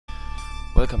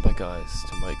Welcome back guys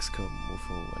to my XCOM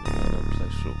UFO and another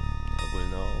playthrough. I will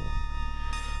now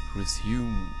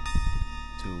resume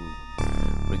to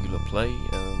regular play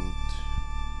and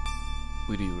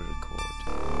video record.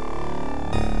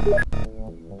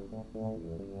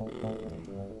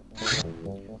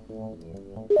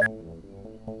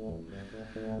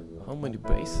 How many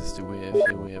bases do we have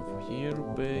here? We have here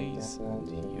a base and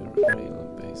here a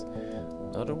alien base.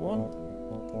 Another one?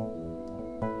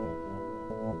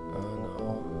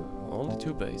 Only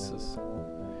two bases.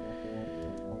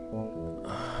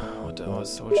 What are our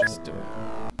soldiers doing?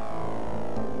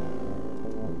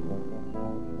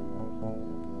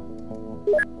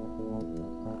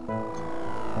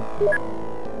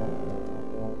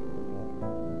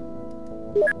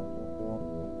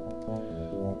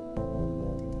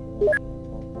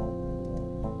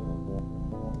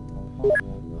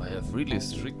 I have really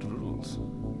strict rules.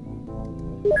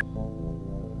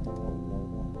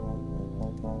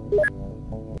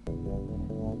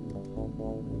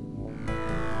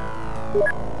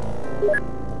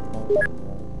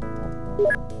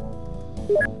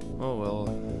 Oh well.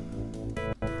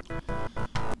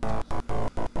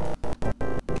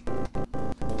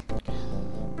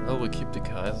 Well, we keep the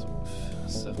guys with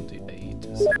 78,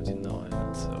 79,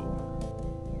 and so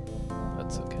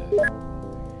that's okay.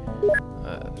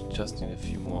 Just need a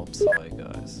few more Psy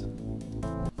guys.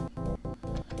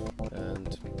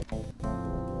 And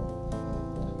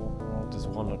this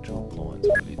 1 or 2 points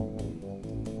really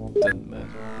didn't matter.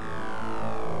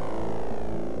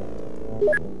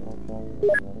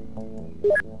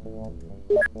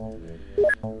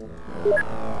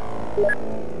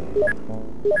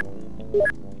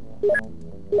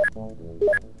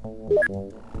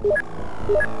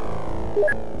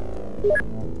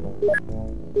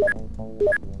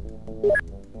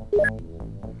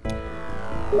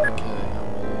 Okay, how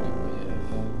many do we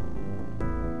have?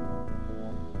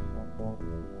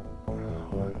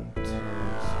 1, 2, 3,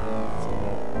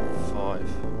 4,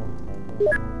 5.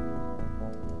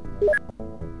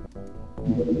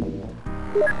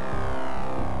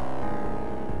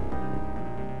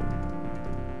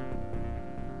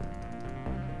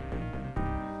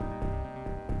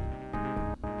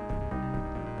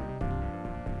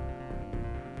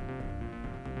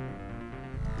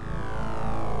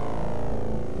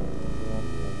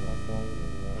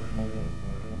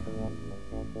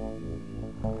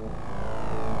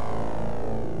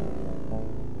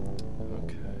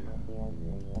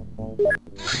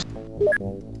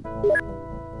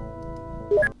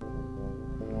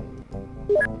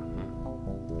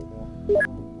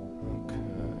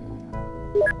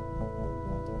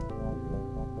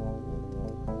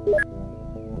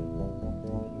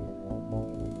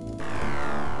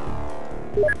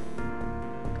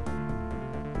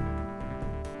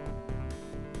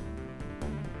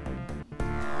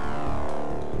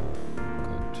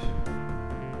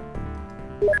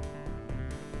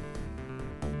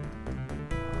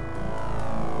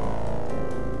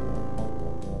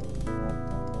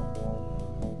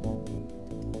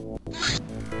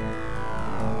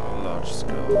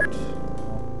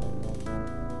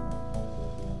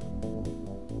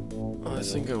 I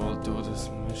think I will do this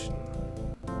mission.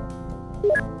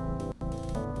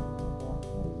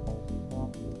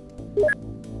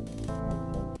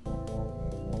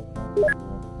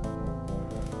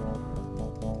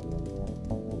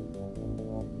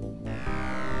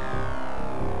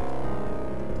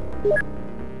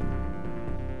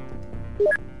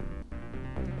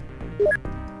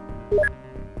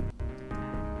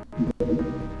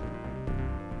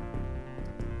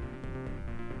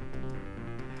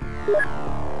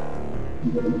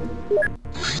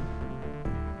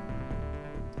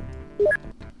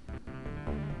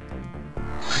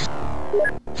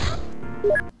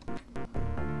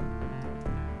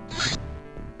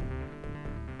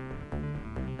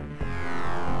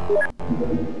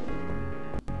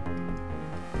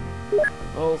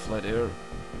 Oh, flight air.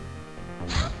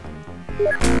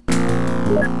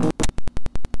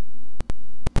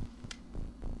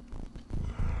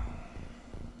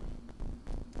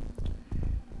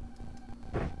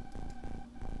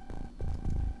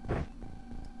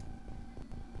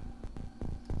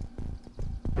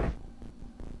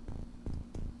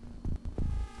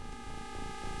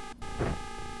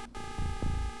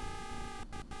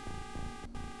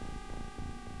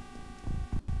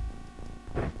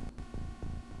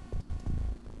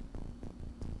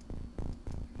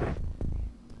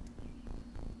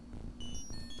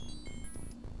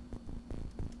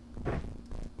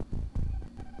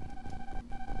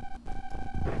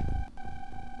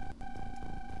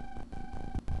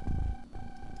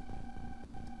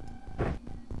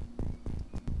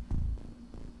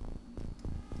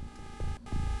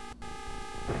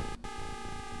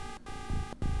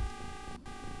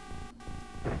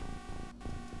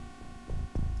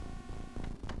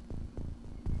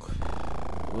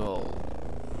 Well,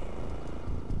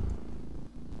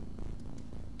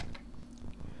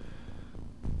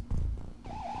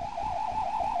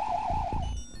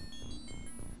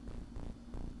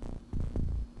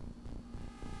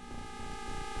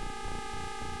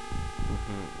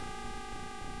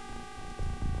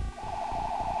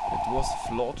 it was a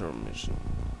Slaughter mission.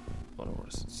 Or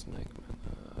was it Snake Man?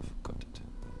 I forgot it.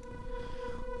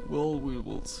 Well, we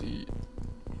will see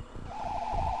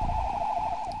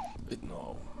it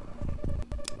now.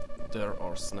 There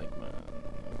are Snake Man.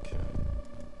 Okay.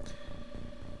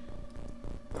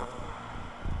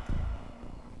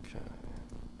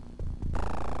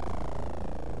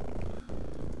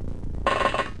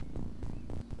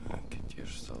 Get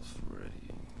yourself ready.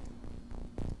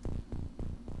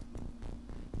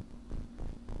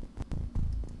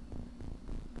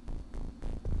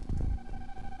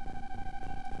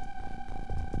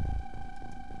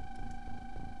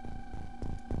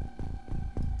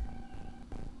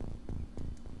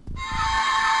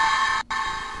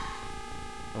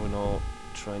 Oh no,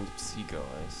 trying to see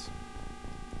guys.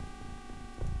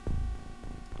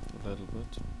 A little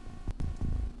bit.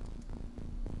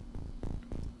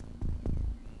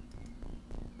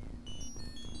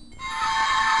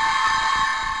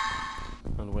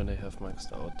 And when they have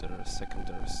maxed out their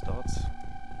secondary stats,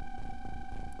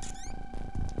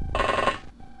 I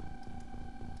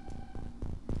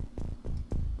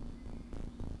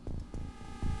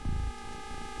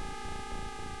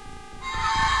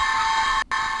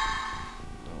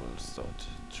will start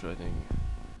shooting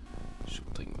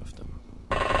with them.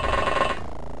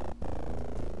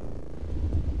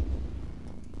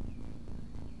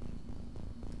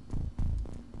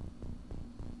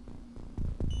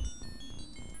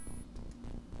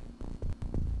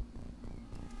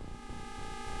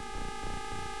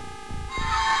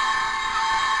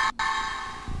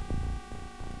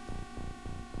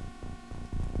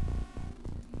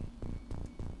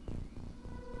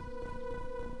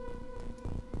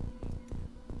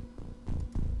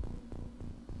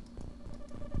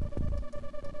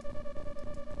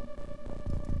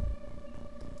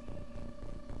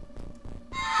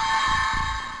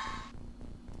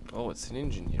 Oh, it's an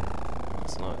engineer.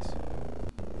 That's nice.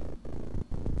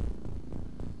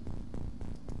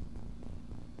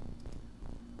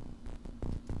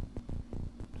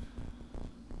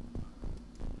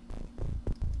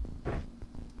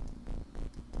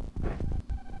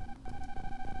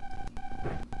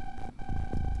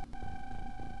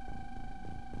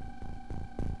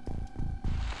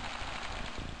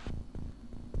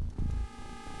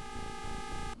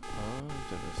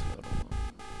 There is another one.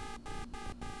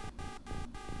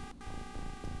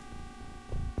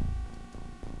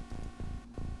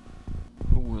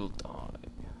 Who will die?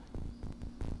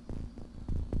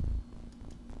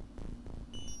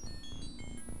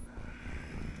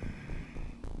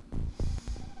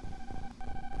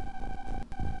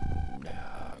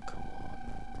 Nah, come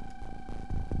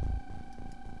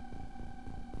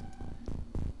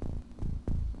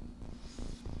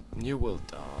on. You will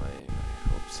die. I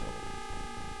hope so.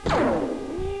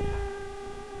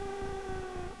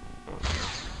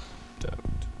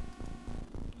 Don't.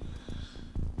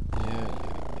 Yeah.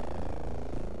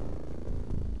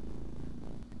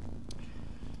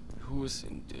 Who is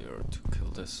in there to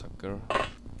kill the sucker?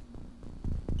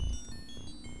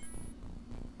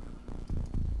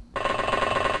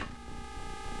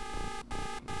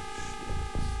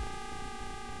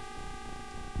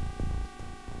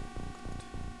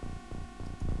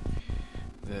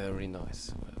 Very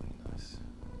nice, very nice.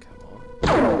 Come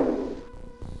on.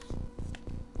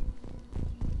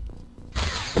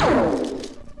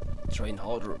 Train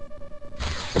harder.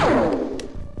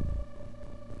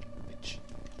 Bitch.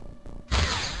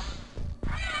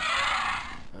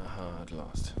 Aha, at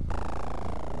last.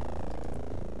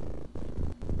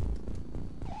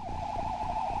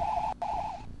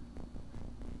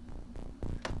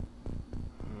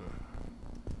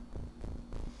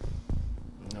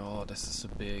 Oh, this is a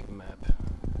big map.